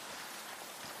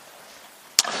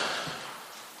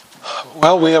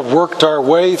Well, we have worked our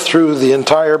way through the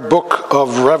entire book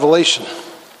of Revelation.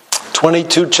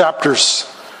 22 chapters,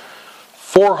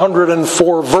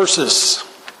 404 verses,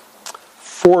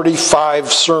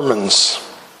 45 sermons,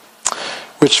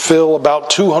 which fill about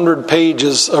 200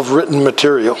 pages of written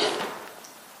material.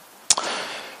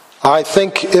 I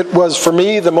think it was, for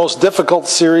me, the most difficult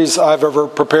series I've ever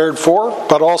prepared for,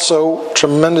 but also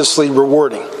tremendously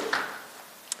rewarding.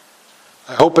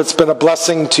 I hope it's been a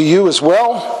blessing to you as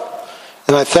well.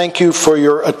 And I thank you for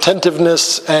your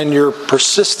attentiveness and your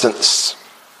persistence.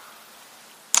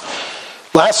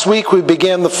 Last week we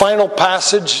began the final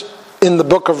passage in the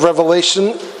book of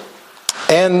Revelation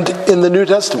and in the New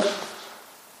Testament.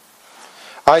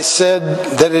 I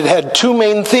said that it had two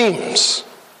main themes,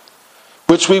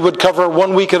 which we would cover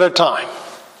 1 week at a time.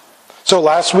 So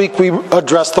last week we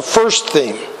addressed the first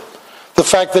theme, the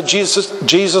fact that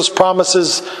Jesus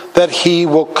promises that he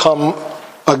will come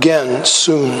again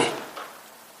soon.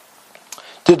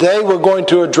 Today we're going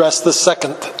to address the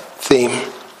second theme,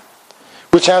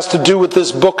 which has to do with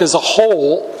this book as a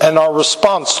whole and our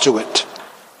response to it.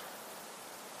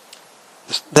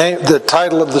 The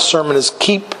title of the sermon is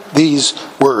Keep These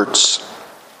Words.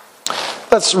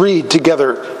 Let's read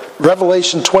together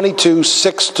Revelation 22,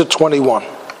 6 to 21.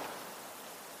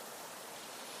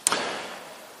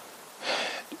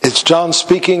 It's John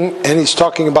speaking, and he's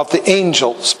talking about the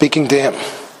angel speaking to him.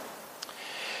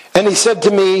 And he said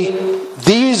to me,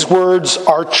 "These words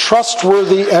are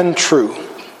trustworthy and true.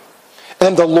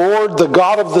 And the Lord, the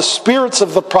God of the spirits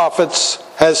of the prophets,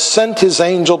 has sent his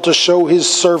angel to show his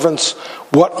servants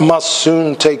what must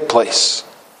soon take place.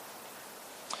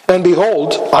 And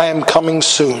behold, I am coming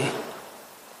soon.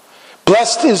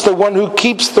 Blessed is the one who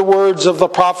keeps the words of the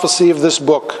prophecy of this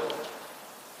book.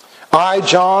 I,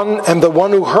 John, am the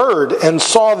one who heard and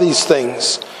saw these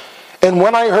things. And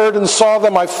when I heard and saw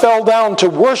them, I fell down to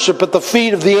worship at the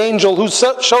feet of the angel who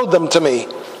showed them to me.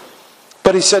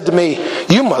 But he said to me,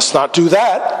 'You must not do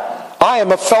that. I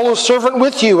am a fellow servant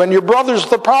with you and your brothers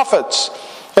the prophets,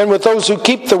 and with those who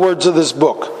keep the words of this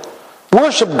book.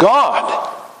 Worship God.'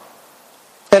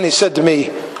 And he said to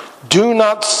me, 'Do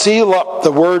not seal up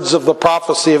the words of the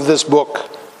prophecy of this book,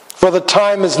 for the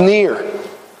time is near.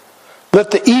 Let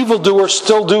the evildoer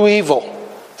still do evil,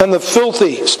 and the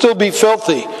filthy still be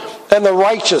filthy, and the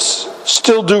righteous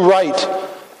still do right,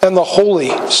 and the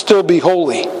holy still be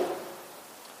holy.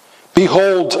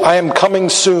 Behold, I am coming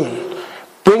soon,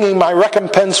 bringing my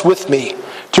recompense with me,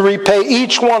 to repay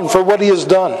each one for what he has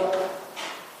done.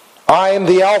 I am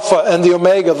the Alpha and the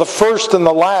Omega, the first and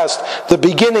the last, the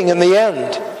beginning and the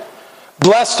end.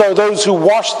 Blessed are those who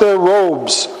wash their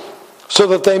robes, so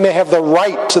that they may have the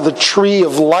right to the tree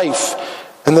of life,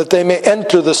 and that they may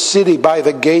enter the city by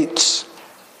the gates.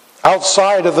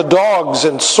 Outside are the dogs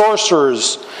and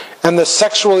sorcerers, and the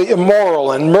sexually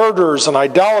immoral, and murderers and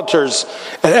idolaters,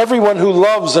 and everyone who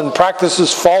loves and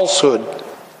practices falsehood.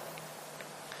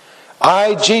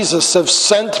 I, Jesus, have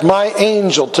sent my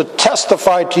angel to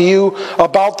testify to you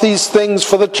about these things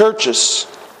for the churches.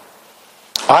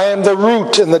 I am the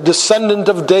root and the descendant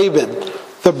of David,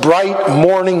 the bright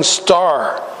morning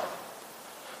star.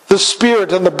 The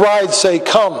Spirit and the bride say,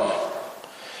 'Come.'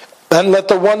 And let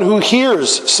the one who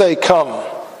hears say, 'Come.'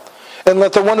 And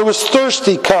let the one who is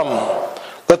thirsty come.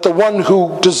 Let the one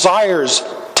who desires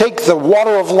take the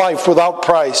water of life without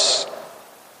price.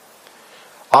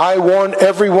 I warn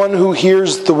everyone who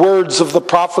hears the words of the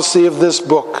prophecy of this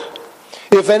book.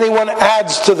 If anyone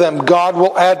adds to them, God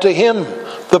will add to him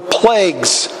the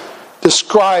plagues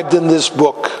described in this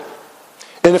book.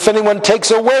 And if anyone takes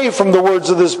away from the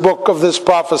words of this book of this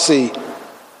prophecy,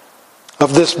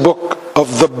 of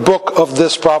the book of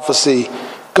this prophecy,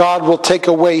 God will take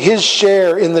away his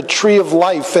share in the tree of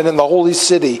life and in the holy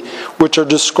city, which are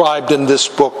described in this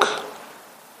book.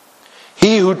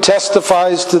 He who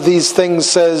testifies to these things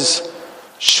says,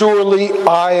 'Surely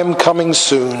I am coming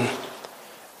soon.'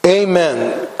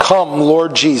 Amen. Come,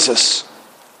 Lord Jesus.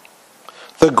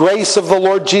 The grace of the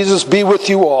Lord Jesus be with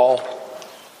you all.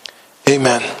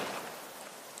 Amen."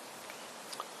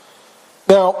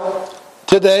 Now,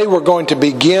 today we're going to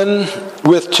begin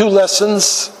with two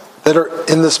lessons that are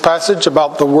in this passage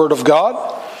about the Word of God,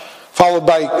 followed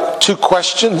by two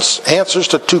questions, answers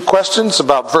to two questions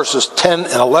about verses 10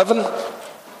 and 11,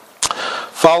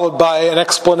 followed by an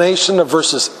explanation of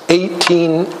verses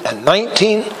 18 and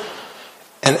 19,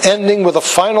 and ending with a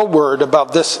final word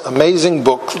about this amazing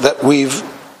book that we've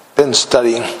been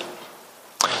studying.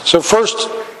 So first,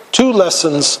 two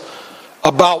lessons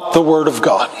about the Word of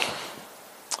God.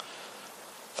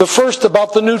 The first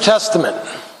about the New Testament.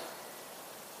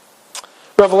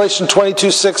 Revelation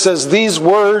 22:6 says, "These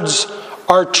words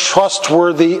are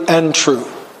trustworthy and true.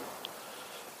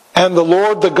 And the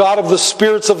Lord, the God of the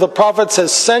spirits of the prophets,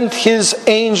 has sent his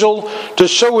angel to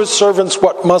show his servants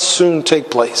what must soon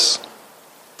take place.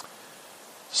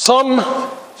 Some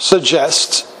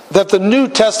suggest that the New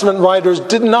Testament writers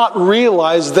did not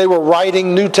realize they were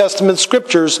writing New Testament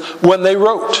scriptures when they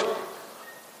wrote.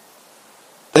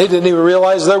 They didn't even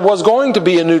realize there was going to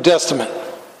be a New Testament.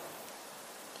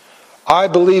 I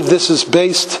believe this is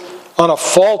based on a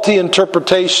faulty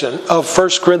interpretation of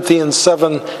 1 Corinthians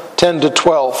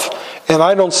 7:10-12. And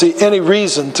I don't see any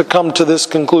reason to come to this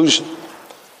conclusion.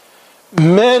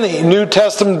 Many New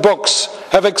Testament books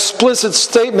have explicit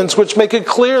statements which make it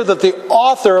clear that the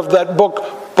author of that book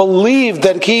believed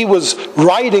that he was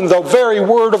writing the very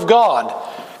Word of God,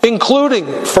 including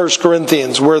 1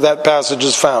 Corinthians, where that passage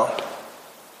is found.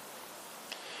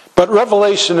 But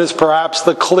Revelation is perhaps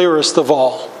the clearest of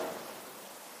all.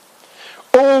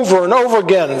 Over and over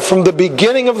again, from the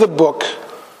beginning of the book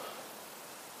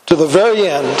to the very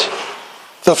end,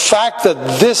 the fact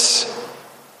that this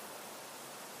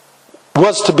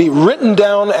was to be written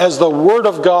down as the Word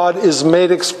of God is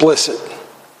made explicit.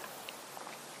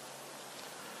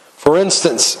 For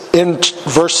instance, in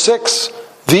verse 6,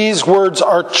 these words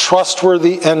are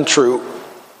trustworthy and true.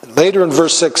 Later in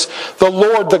verse 6, the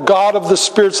Lord, the God of the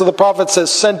spirits of the prophets,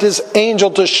 has sent his angel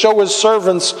to show his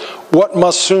servants what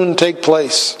must soon take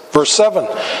place. Verse 7,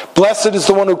 blessed is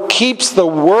the one who keeps the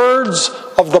words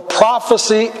of the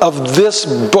prophecy of this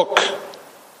book.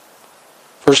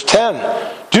 Verse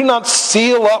 10, do not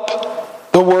seal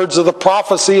up the words of the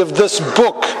prophecy of this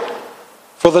book,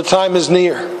 for the time is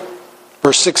near.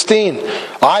 Verse 16,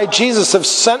 I, Jesus, have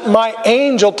sent my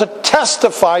angel to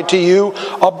testify to you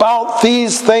about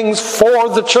these things for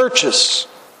the churches.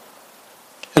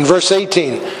 In verse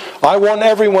 18, I want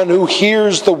everyone who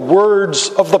hears the words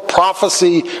of the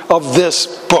prophecy of this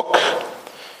book.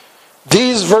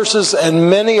 These verses and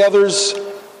many others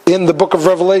in the book of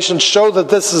Revelation show that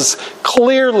this is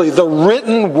clearly the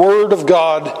written Word of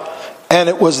God, and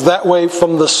it was that way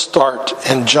from the start,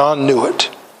 and John knew it.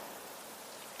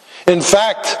 In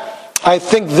fact, I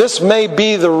think this may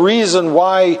be the reason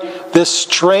why this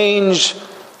strange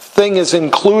thing is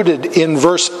included in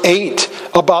verse 8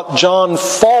 about John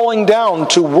falling down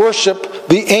to worship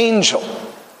the angel.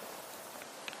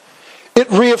 It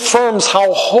reaffirms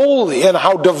how holy and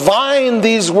how divine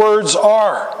these words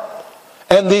are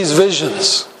and these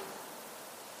visions.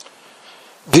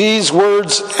 These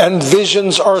words and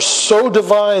visions are so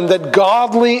divine that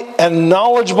godly and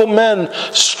knowledgeable men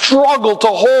struggle to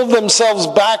hold themselves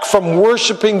back from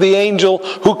worshiping the angel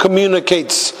who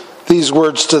communicates these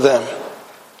words to them.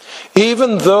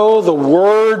 Even though the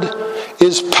word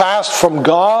is passed from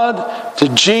God to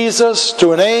Jesus,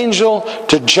 to an angel,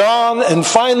 to John, and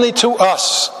finally to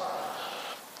us,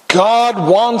 God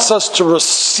wants us to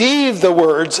receive the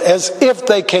words as if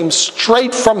they came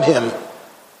straight from him.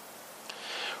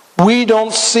 We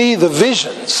don't see the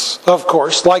visions, of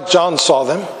course, like John saw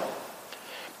them,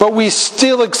 but we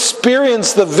still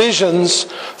experience the visions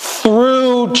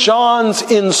through John's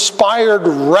inspired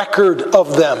record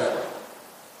of them.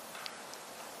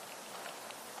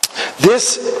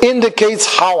 This indicates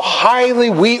how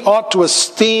highly we ought to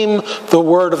esteem the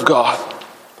Word of God.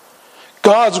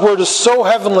 God's Word is so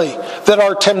heavenly that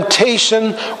our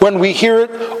temptation when we hear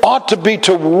it ought to be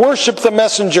to worship the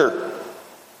messenger,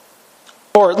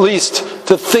 or at least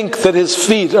to think that his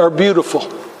feet are beautiful.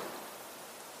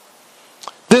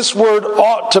 This word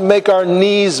ought to make our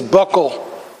knees buckle.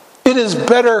 It is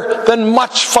better than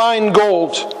much fine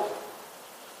gold.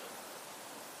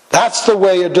 That's the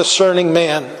way a discerning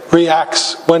man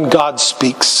reacts when God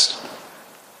speaks.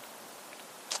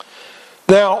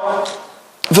 Now,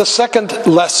 the second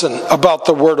lesson about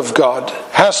the Word of God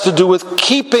has to do with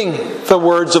keeping the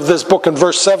words of this book in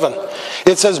verse 7.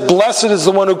 It says, blessed is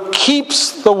the one who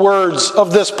keeps the words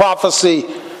of this prophecy.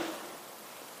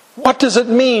 What does it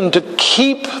mean to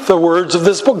keep the words of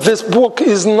this book? This book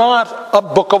is not a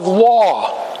book of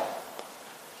law.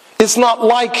 It's not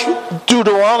like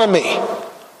Deuteronomy,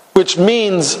 which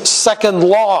means second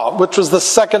law, which was the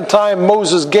second time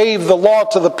Moses gave the law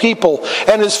to the people,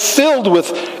 and is filled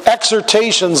with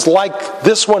exhortations like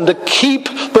this one to keep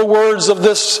the words of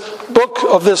this book,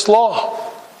 of this law.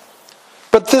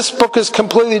 But this book is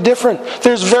completely different.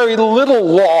 There's very little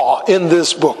law in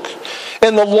this book.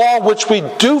 And the law which we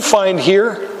do find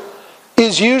here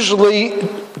is usually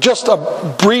just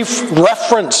a brief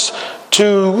reference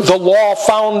to the law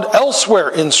found elsewhere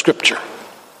in Scripture.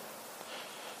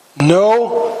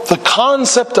 No, the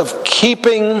concept of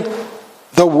keeping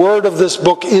the word of this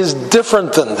book is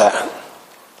different than that.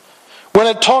 When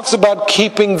it talks about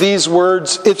keeping these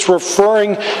words, it's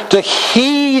referring to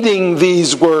heeding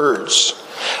these words,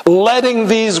 letting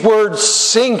these words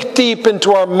sink deep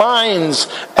into our minds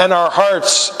and our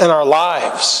hearts and our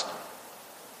lives.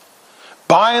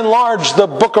 By and large, the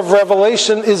book of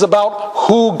Revelation is about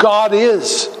who God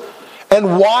is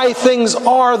and why things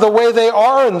are the way they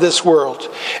are in this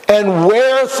world and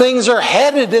where things are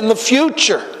headed in the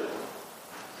future.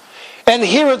 And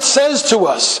here it says to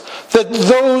us that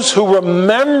those who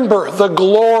remember the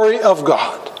glory of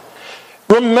God,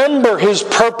 remember His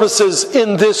purposes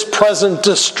in this present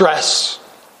distress,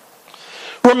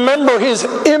 remember His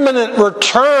imminent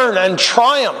return and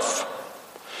triumph,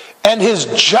 and His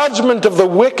judgment of the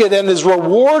wicked and His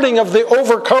rewarding of the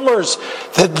overcomers,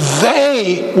 that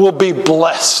they will be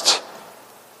blessed.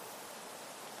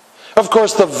 Of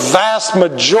course, the vast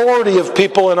majority of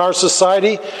people in our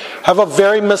society have a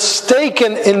very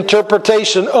mistaken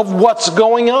interpretation of what's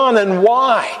going on and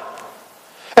why,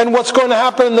 and what's going to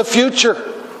happen in the future.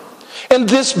 And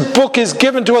this book is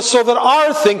given to us so that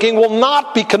our thinking will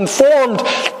not be conformed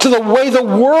to the way the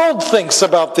world thinks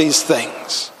about these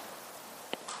things.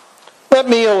 Let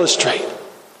me illustrate.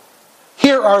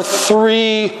 Here are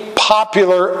 3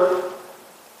 popular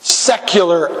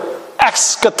secular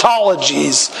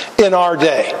eschatologies in our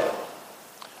day.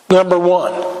 Number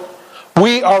 1,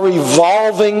 we are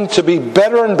evolving to be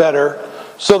better and better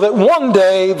so that one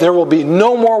day there will be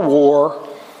no more war,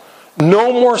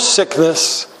 no more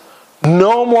sickness,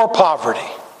 no more poverty.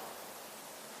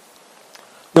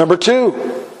 Number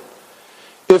 2,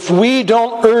 if we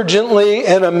don't urgently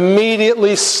and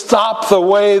immediately stop the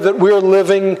way that we're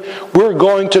living, we're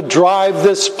going to drive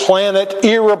this planet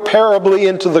irreparably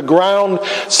into the ground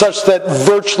such that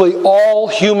virtually all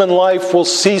human life will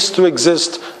cease to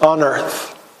exist on earth.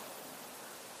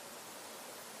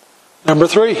 Number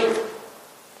 3,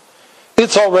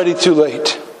 it's already too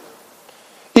late.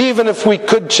 Even if we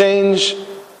could change,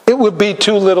 it would be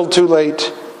too little too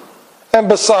late. And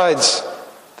besides,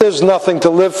 there's nothing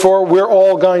to live for. We're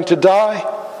all going to die.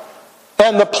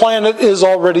 And the planet is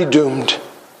already doomed.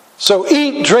 So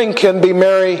eat, drink, and be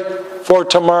merry, for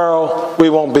tomorrow we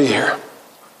won't be here.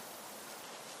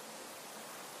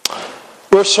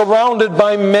 We're surrounded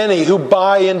by many who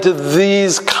buy into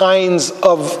these kinds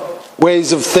of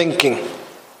ways of thinking.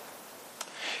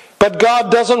 But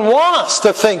God doesn't want us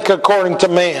to think according to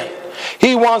man.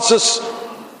 He wants us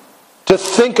to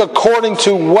think according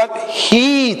to what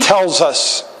He tells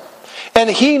us. And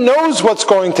He knows what's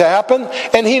going to happen,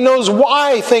 and He knows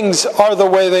why things are the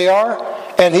way they are,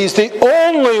 and He's the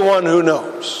only one who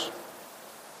knows.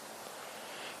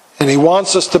 And He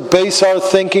wants us to base our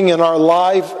thinking and our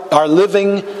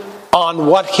living on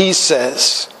what He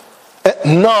says,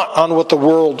 not on what the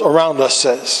world around us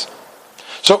says.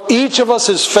 So each of us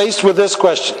is faced with this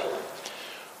question: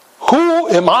 who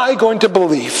am I going to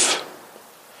believe?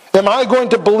 Am I going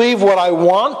to believe what I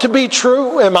want to be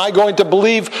true? Am I going to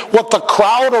believe what the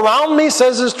crowd around me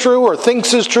says is true or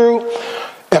thinks is true?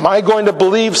 Am I going to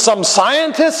believe some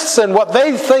scientists and what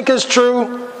they think is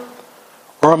true?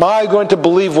 Or am I going to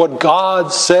believe what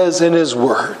God says in His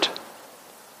Word?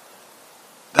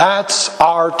 That's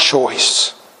our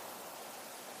choice.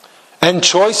 And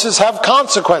choices have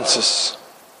consequences.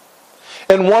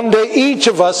 And one day each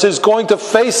of us is going to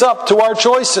face up to our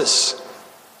choices.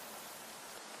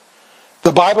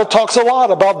 The Bible talks a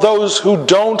lot about those who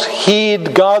don't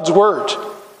heed God's Word.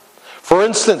 For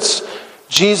instance,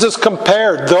 Jesus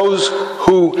compared those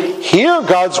who hear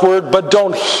God's Word but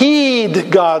don't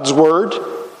heed God's Word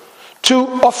to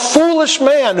a foolish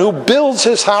man who builds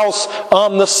his house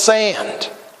on the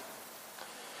sand.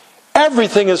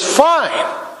 Everything is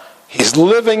fine. He's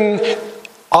living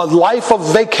a life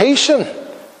of vacation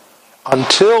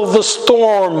until the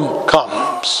storm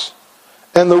comes.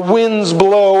 And the winds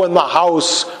blow and the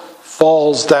house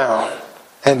falls down.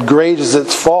 And great is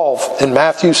its fall in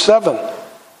Matthew 7.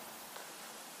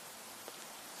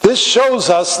 This shows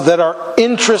us that our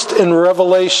interest in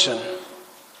Revelation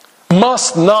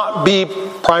must not be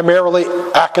primarily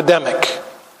academic.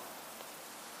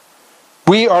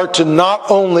 We are to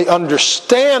not only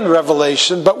understand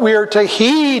Revelation, but we are to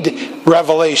heed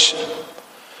Revelation.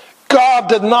 God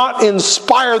did not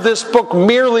inspire this book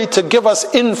merely to give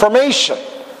us information.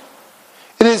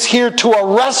 It is here to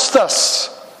arrest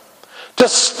us, to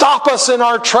stop us in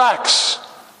our tracks.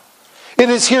 It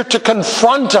is here to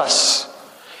confront us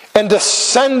and to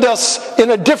send us in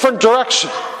a different direction.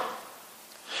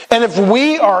 And if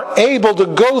we are able to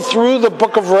go through the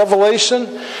book of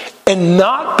Revelation and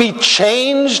not be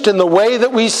changed in the way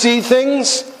that we see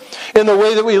things, in the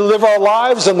way that we live our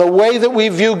lives, in the way that we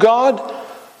view God,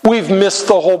 we've missed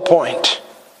the whole point.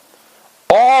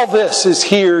 All this is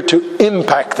here to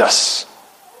impact us.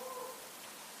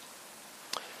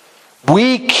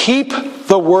 We keep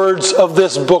the words of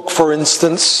this book, for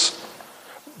instance,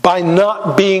 by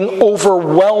not being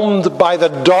overwhelmed by the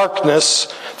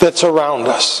darkness that's around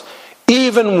us,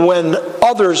 even when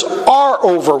others are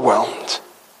overwhelmed.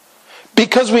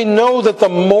 Because we know that the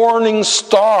morning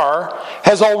star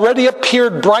has already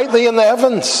appeared brightly in the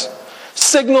heavens,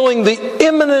 signaling the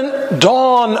imminent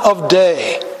dawn of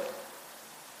day.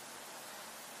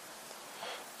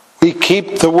 We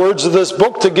keep the words of this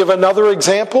book, to give another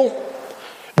example,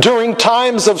 during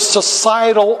times of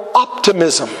societal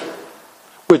optimism,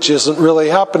 which isn't really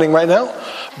happening right now,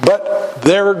 but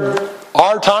there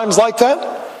are times like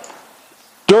that.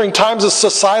 During times of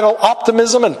societal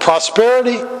optimism and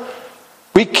prosperity,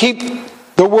 we keep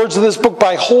the words of this book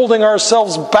by holding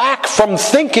ourselves back from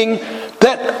thinking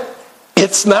that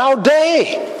it's now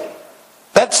day,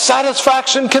 that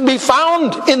satisfaction can be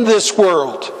found in this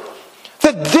world,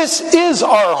 that this is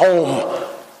our home,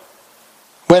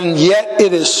 when yet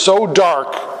it is so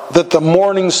dark that the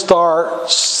morning star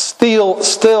still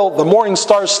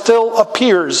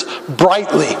appears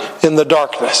brightly in the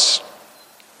darkness.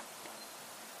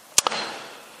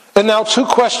 And now two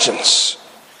questions,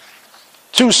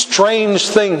 two strange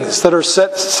things that are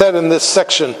said in this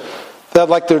section that I'd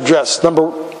like to address.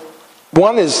 Number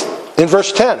one is in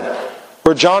verse 10,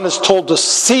 where John is told to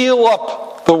seal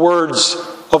up the words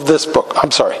of this book.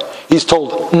 He's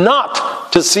told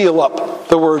not to seal up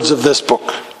the words of this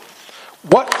book.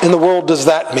 What in the world does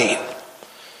that mean?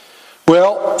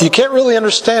 Well, you can't really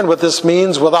understand what this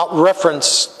means without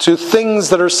reference to things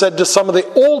that are said to some of the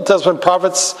Old Testament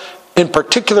prophets, in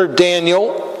particular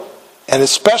Daniel, and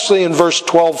especially in verse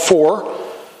 12:4,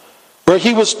 where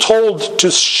he was told to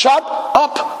shut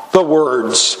up the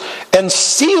words and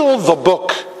seal the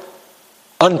book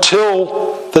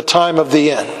until the time of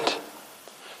the end.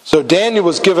 So Daniel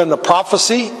was given a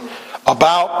prophecy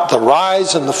about the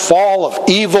rise and the fall of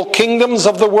evil kingdoms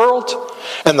of the world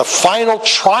and the final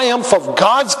triumph of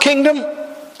God's kingdom.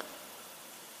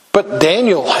 But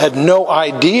Daniel had no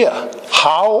idea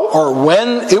how or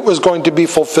when it was going to be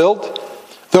fulfilled,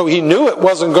 though he knew it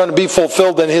wasn't going to be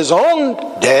fulfilled in his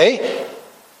own day.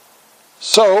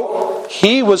 So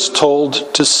he was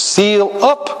told to seal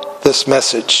up this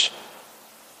message.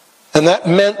 And that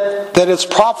meant that its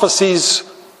prophecies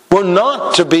were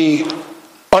not to be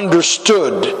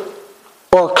understood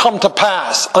or come to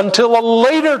pass until a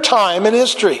later time in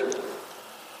history.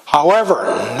 However,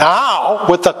 now,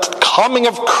 with the coming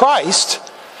of Christ,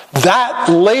 that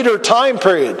later time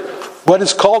period, what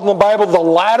is called in the Bible the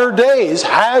latter days,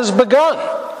 has begun.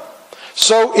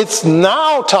 So it's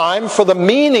now time for the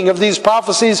meaning of these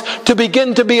prophecies to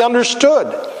begin to be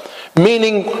understood.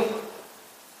 Meaning,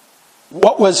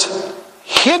 what was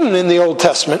hidden in the Old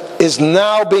Testament is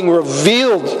now being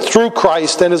revealed through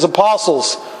Christ and his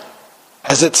apostles,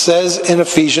 as it says in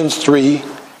Ephesians 3,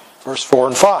 verse 4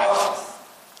 and 5.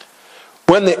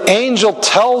 When the angel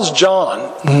tells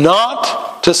John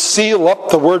not to seal up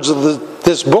the words of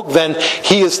this book, then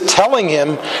he is telling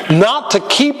him not to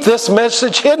keep this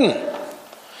message hidden,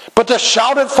 but to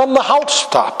shout it from the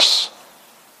housetops.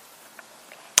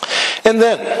 And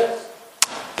then,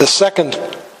 the second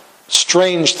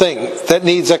strange thing that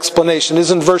needs explanation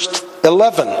is in verse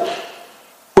 11,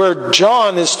 where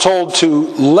John is told to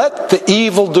let the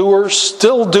evildoer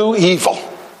still do evil,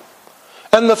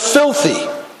 and the filthy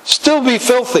still be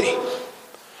filthy,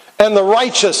 and the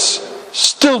righteous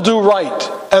still do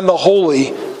right, and the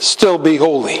holy still be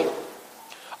holy.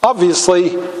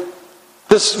 Obviously,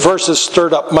 this verse has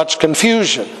stirred up much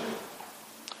confusion.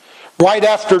 Right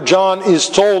after John is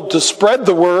told to spread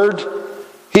the word,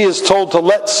 he is told to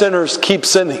let sinners keep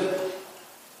sinning.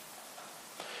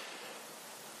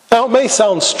 Now, it may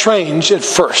sound strange at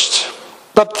first,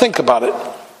 but think about it.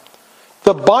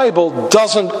 The Bible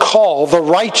doesn't call the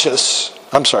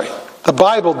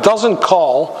Bible doesn't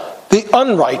call the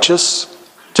unrighteous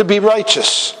to be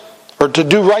righteous or to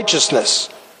do righteousness.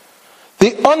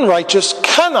 The unrighteous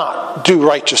cannot do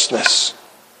righteousness.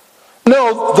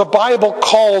 No, the Bible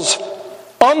calls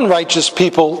unrighteous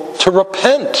people to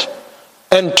repent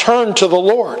and turn to the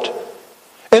Lord.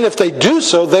 And if they do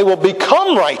so, they will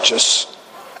become righteous.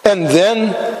 And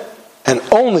then, and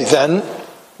only then,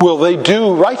 will they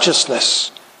do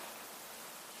righteousness.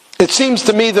 It seems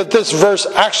to me that this verse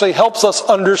actually helps us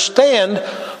understand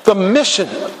the mission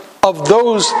of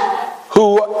those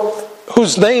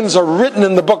whose names are written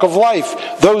in the book of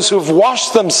life, those who have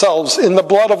washed themselves in the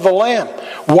blood of the Lamb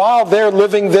while they're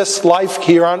living this life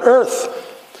here on earth.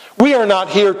 We are not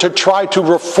here to try to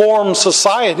reform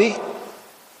society.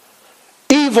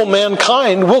 evil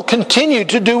mankind will continue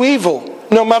to do evil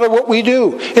no matter what we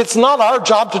do. It's not our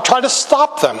job to try to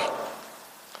stop them.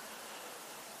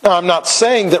 Now, I'm not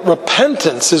saying that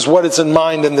repentance is what is in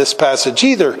mind in this passage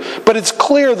either, but it's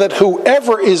clear that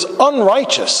whoever is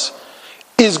unrighteous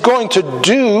is going to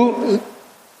do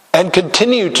and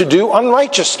continue to do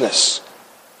unrighteousness.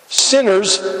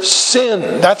 Sinners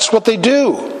sin. That's what they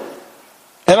do.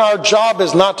 And our job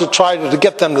is not to try to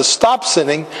get them to stop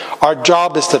sinning. Our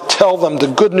job is to tell them the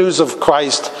good news of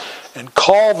Christ and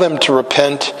call them to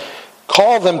repent,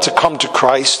 call them to come to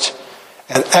Christ.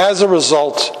 And as a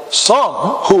result, some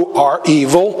who are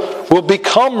evil will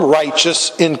become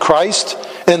righteous in Christ.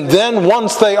 And then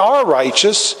once they are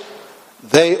righteous,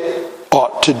 they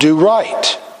ought to do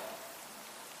right.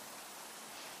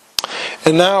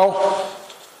 And now,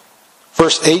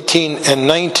 verse 18 and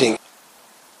 19.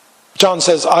 John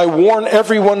says, I warn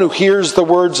everyone who hears the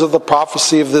words of the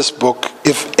prophecy of this book.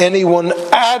 If anyone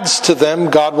adds to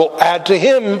them, God will add to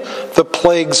him the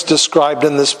plagues described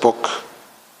in this book.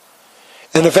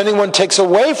 And if anyone takes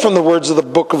away from the words of the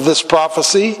book of this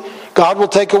prophecy, God will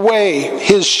take away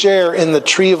his share in the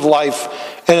tree of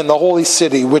life and in the holy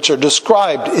city, which are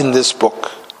described in this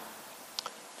book.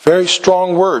 Very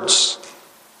strong words.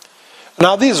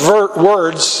 Now these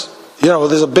words,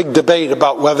 there's a big debate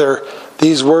about whether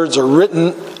these words are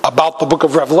written about the book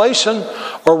of Revelation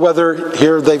or whether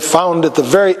here they found at the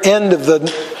very end of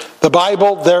the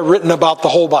Bible, they're written about the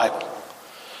whole Bible.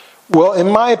 Well,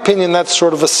 in my opinion, that's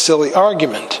sort of a silly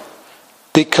argument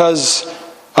because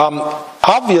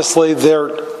obviously they're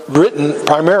written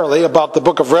primarily about the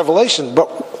book of Revelation, but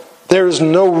there's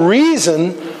no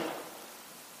reason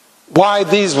why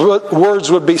these words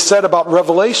would be said about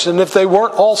Revelation if they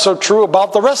weren't also true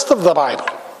about the rest of the Bible.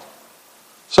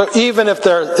 So even if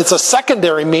it's a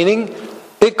secondary meaning,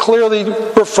 it clearly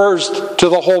refers to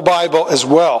the whole Bible as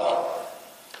well.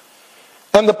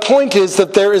 And the point is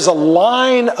that there is a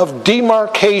line of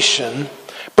demarcation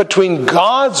between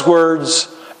God's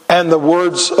words and the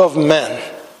words of men.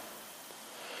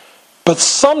 But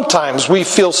sometimes we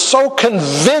feel so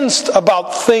convinced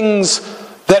about things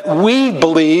that we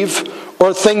believe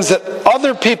or things that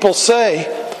other people say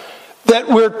that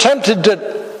we're tempted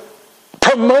to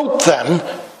promote them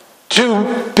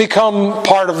to become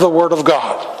part of the Word of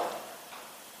God.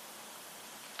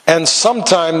 And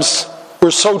sometimes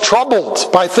we're so troubled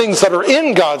by things that are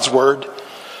in God's Word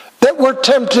that we're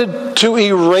tempted to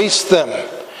erase them,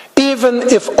 even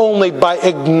if only by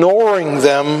ignoring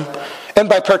them and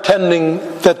by pretending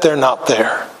that they're not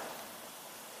there.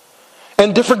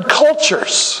 And different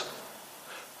cultures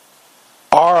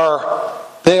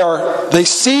they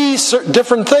see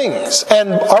different things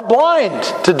and are blind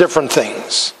to different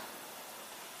things.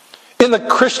 In the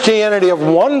Christianity of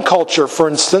one culture, for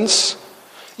instance,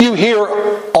 you hear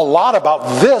a lot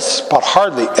about this, but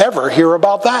hardly ever hear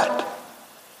about that.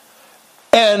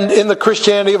 And in the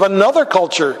Christianity of another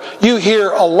culture, you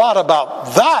hear a lot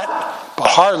about that, but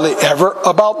hardly ever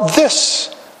about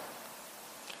this.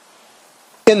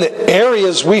 In the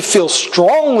areas we feel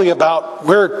strongly about,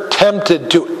 we're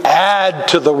tempted to add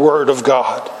to the Word of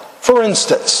God. For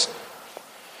instance,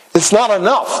 it's not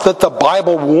enough that the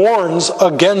Bible warns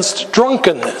against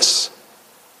drunkenness.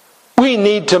 We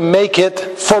need to make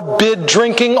it forbid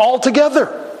drinking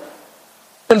altogether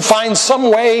and find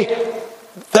some way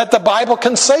that the Bible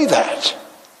can say that.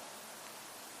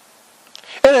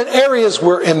 And in areas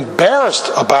we're embarrassed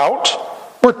about,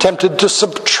 we're tempted to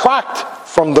subtract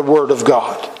from the Word of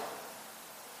God.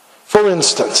 For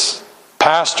instance,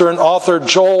 pastor and author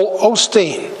Joel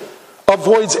Osteen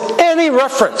avoids any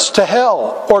reference to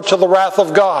hell or to the wrath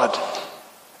of God,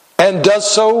 and does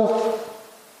so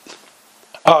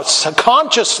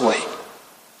consciously,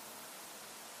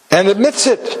 and admits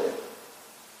it.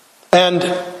 And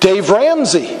Dave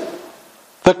Ramsey,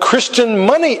 the Christian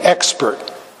money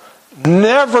expert,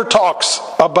 never talks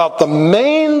about the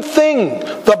main thing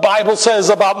the Bible says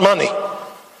about money,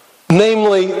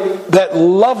 namely that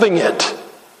loving it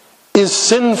is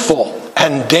sinful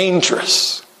and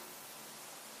dangerous.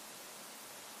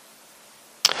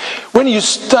 When you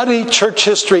study church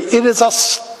history, it is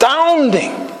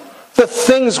astounding the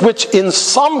things which in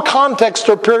some context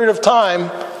or period of time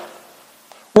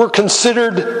were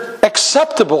considered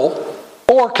acceptable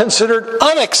or considered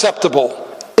unacceptable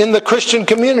in the Christian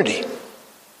community.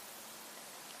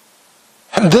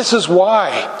 And this is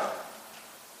why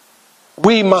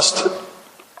we must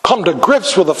come to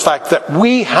grips with the fact that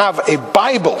we have a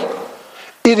Bible.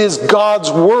 It is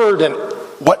God's Word, and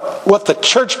what the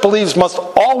church believes must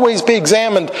always be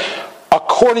examined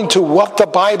according to what the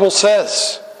Bible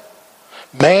says.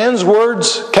 Man's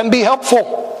words can be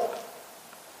helpful,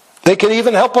 They can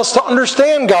even help us to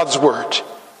understand God's Word.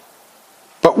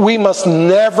 But we must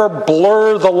never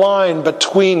blur the line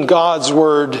between God's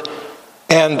Word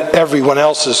and everyone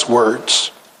else's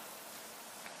words.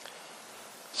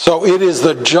 So it is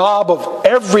the job of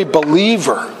every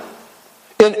believer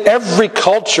in every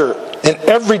culture, in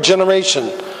every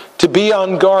generation, to be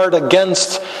on guard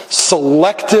against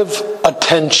selective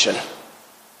attention.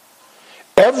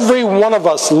 Every one of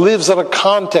us lives in a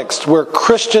context where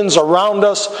Christians around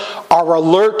us are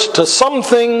alert to some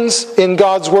things in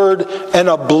God's Word and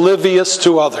oblivious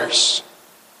to others.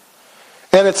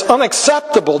 And it's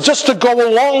unacceptable just to go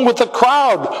along with the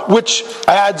crowd, which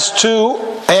adds to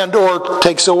and or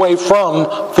takes away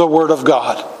from the Word of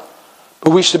God.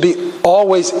 But we should be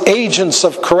always agents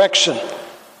of correction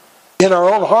in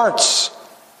our own hearts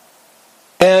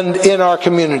and in our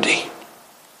community.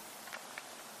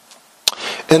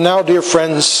 And now, dear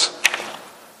friends,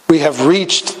 we have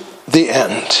reached the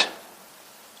end.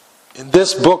 In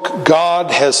this book,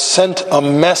 God has sent a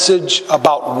message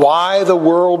about why the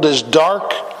world is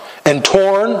dark and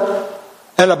torn,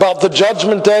 and about the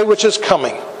judgment day which is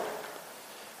coming.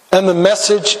 And the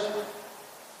message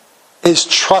is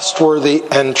trustworthy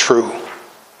and true,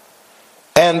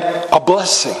 and a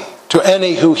blessing to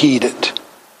any who heed it.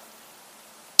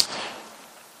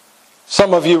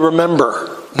 Some of you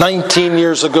remember 19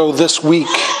 years ago this week,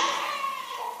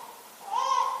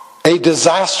 a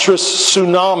disastrous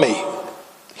tsunami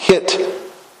hit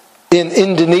in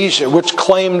Indonesia, which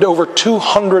claimed over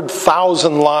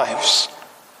 200,000 lives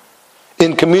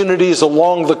in communities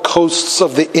along the coasts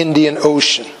of the Indian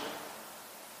Ocean.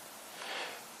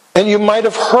 And you might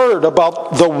have heard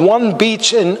about the one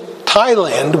beach in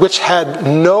Thailand which had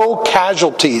no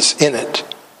casualties in it,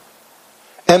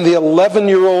 and the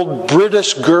 11-year-old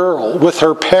British girl with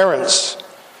her parents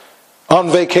on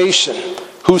vacation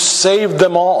who saved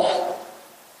them all.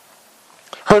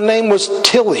 Her name was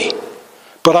Tilly,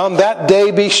 but on that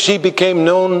day she became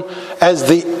known as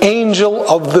the Angel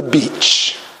of the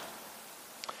Beach.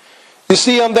 You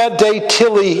see, on that day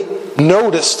Tilly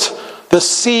noticed the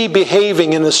sea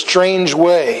behaving in a strange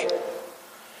way,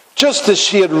 just as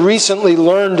she had recently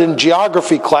learned in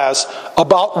geography class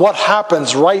about what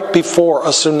happens right before a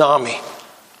tsunami.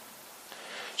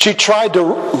 She tried to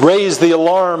raise the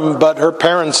alarm, but her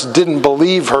parents didn't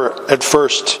believe her at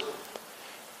first.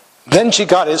 Then she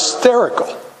got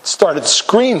hysterical, started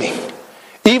screaming,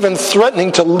 even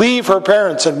threatening to leave her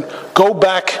parents and go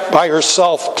back by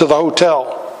herself to the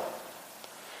hotel.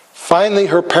 Finally,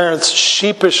 her parents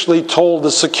sheepishly told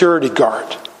the security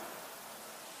guard.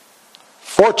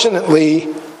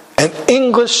 Fortunately, an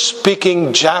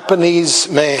English-speaking Japanese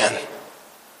man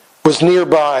was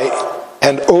nearby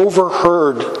and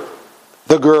overheard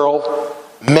the girl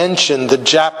mention the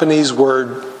Japanese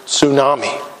word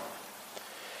tsunami,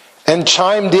 and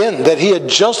chimed in that he had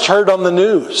just heard on the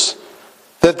news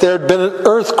that there had been an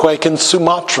earthquake in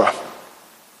Sumatra.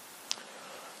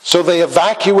 So they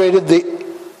evacuated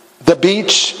the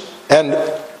beach and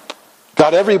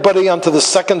got everybody onto the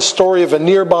second story of a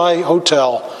nearby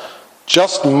hotel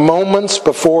just moments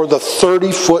before the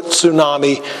 30-foot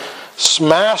tsunami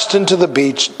smashed into the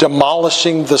beach,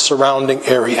 demolishing the surrounding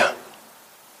area.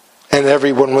 And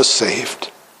everyone was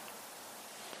saved.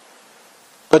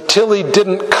 But Tilly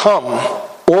didn't come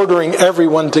ordering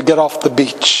everyone to get off the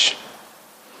beach.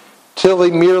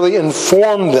 Tilly merely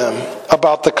informed them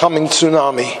about the coming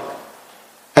tsunami.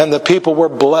 And the people were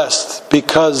blessed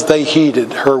because they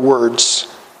heeded her words.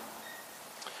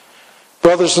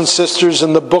 Brothers and sisters,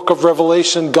 in the book of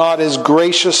Revelation, God has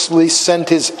graciously sent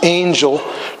his angel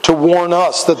to warn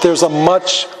us that there's a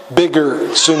much bigger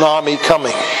tsunami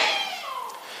coming,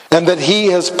 and that he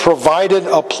has provided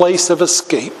a place of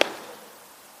escape.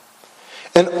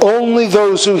 And only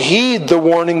those who heed the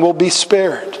warning will be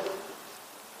spared.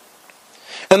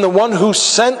 And the one who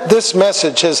sent this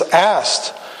message has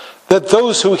asked that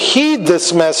those who heed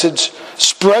this message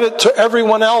spread it to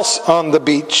everyone else on the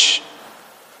beach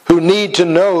who need to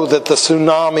know that the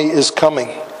tsunami is coming,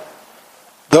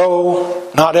 though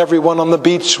not everyone on the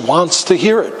beach wants to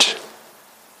hear it.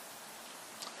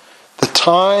 The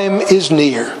time is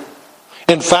near.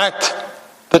 In fact,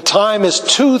 the time is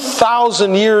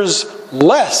 2,000 years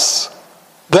less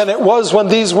than it was when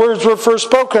these words were first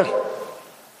spoken.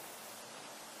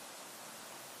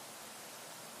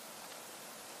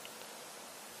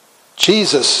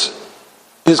 Jesus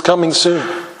is coming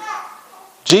soon.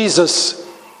 Jesus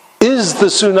is the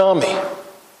tsunami,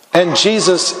 and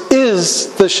Jesus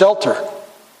is the shelter.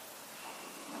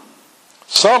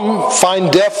 Some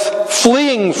find death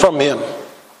fleeing from him.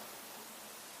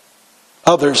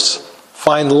 Others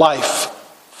find life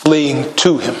fleeing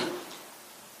to him.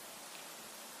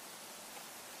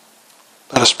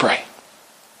 Let us pray.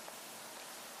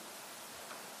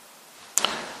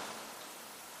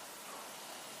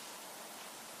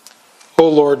 Oh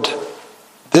Lord,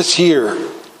 this year,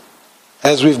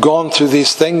 as we've gone through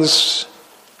these things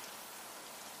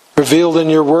revealed in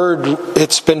your word,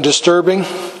 it's been disturbing.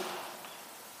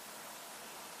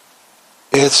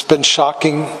 It's been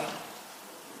shocking.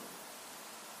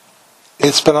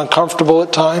 It's been uncomfortable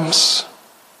at times.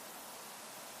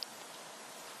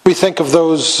 We think of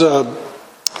those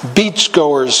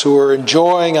beachgoers who were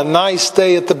enjoying a nice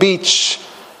day at the beach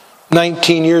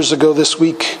 19 years ago this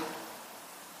week,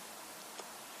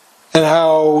 and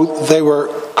how they were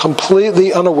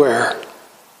completely unaware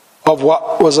of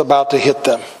what was about to hit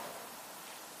them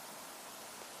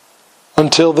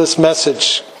until this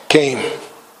message came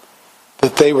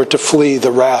that they were to flee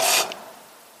the wrath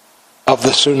of the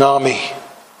tsunami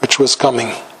which was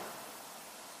coming.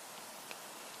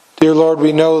 Dear Lord,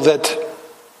 we know that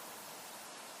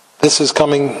this is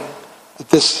coming, that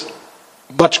this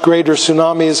much greater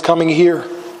tsunami is coming here,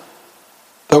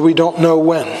 though we don't know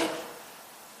when.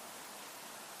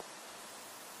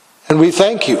 And we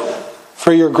thank you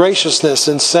for your graciousness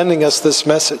in sending us this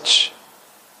message.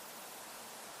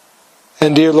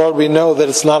 And dear Lord, we know that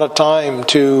it's not a time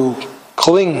to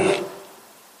cling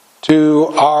to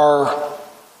our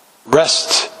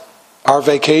rest, our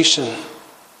vacation,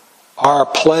 our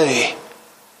play,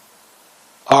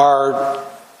 our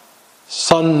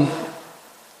sun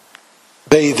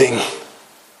bathing.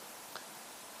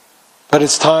 But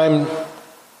it's time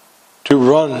to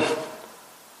run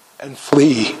and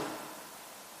flee.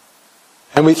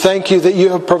 And we thank you that you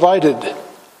have provided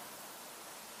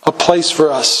a place for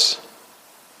us,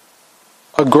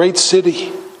 a great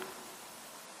city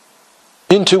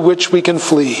into which we can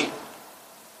flee,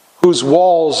 whose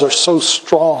walls are so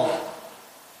strong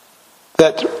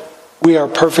that we are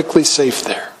perfectly safe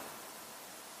there.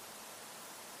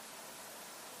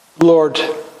 Lord,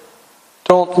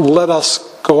 don't let us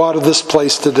go out of this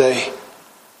place today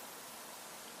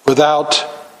without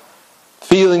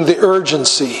feeling the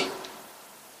urgency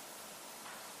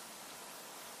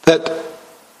that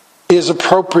is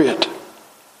appropriate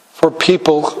for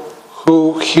people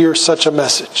who hear such a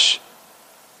message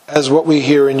as what we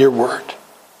hear in your word.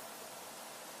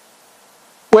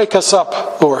 Wake us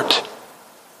up, Lord.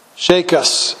 Shake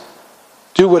us.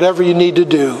 Do whatever you need to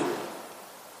do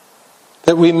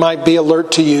that we might be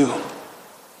alert to you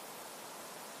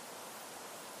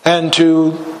and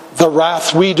to the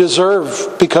wrath we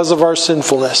deserve because of our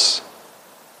sinfulness,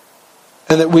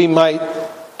 and that we might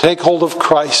take hold of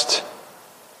Christ,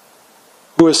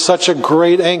 who is such a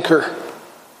great anchor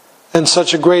and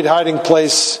such a great hiding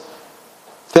place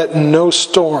that no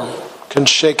storm can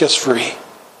shake us free.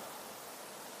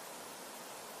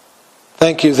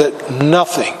 Thank you that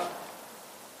nothing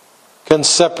can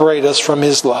separate us from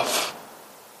his love,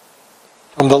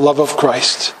 from the love of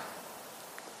Christ.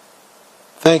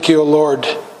 Thank you, O Lord,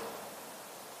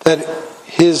 that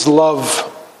his love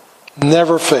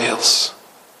never fails.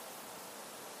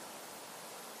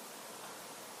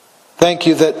 Thank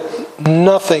you that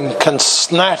nothing can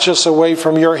snatch us away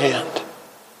from your hand.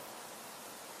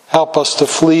 Help us to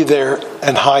flee there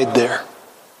and hide there.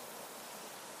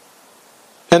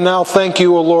 And now thank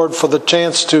you, O Lord, for the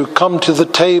chance to come to the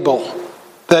table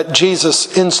that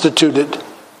Jesus instituted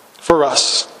for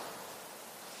us,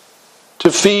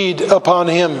 to feed upon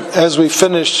him as we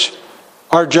finish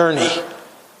our journey.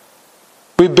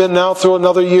 We've been now through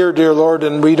another year, dear Lord,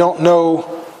 and we don't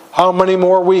know how many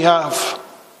more we have.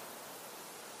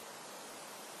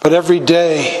 But every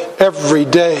day,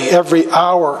 every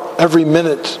hour, every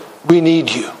minute, we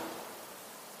need you.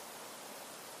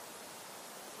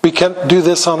 We can't do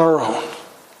this on our own.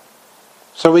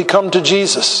 So we come to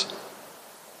Jesus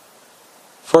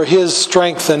for his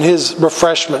strength and his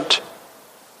refreshment,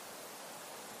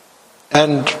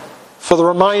 and for the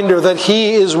reminder that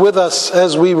he is with us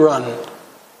as we run,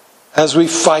 as we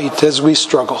fight, as we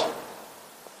struggle.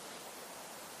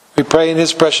 We pray in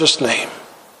his precious name.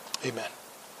 Amen.